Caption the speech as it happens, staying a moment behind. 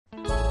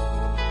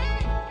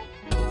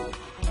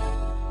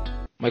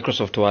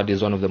Microsoft Word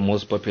is one of the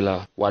most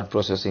popular word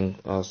processing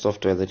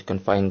software that you can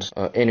find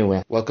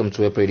anywhere. Welcome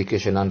to Web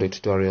Education Android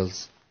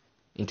Tutorials.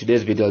 In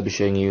today's video, I'll be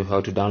showing you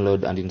how to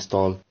download and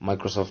install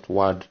Microsoft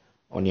Word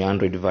on your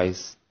Android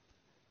device.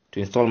 To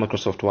install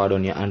Microsoft Word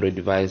on your Android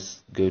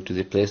device, go to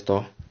the Play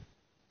Store.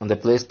 On the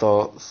Play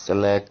Store,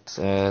 select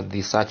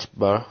the search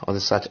bar or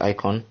the search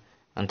icon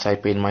and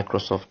type in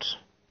Microsoft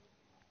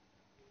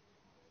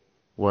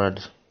Word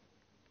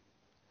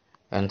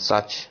and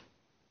search.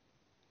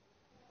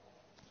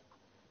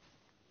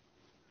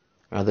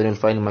 And then you'll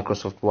find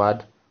Microsoft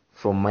Word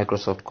from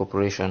Microsoft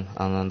Corporation,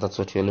 and that's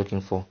what you're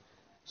looking for.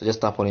 So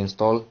just tap on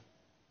install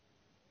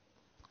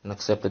and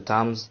accept the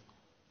terms.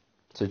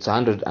 So it's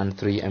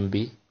 103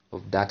 MB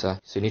of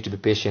data, so you need to be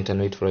patient and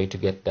wait for it to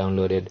get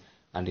downloaded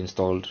and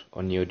installed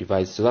on your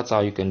device. So that's how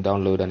you can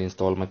download and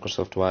install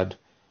Microsoft Word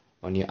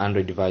on your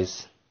Android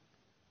device.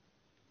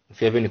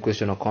 If you have any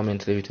question or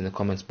comment, leave it in the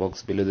comments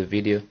box below the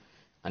video,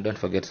 and don't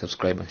forget to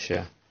subscribe and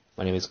share.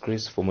 My name is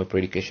Chris from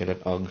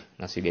webeducation.org, and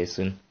I'll see you guys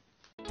soon.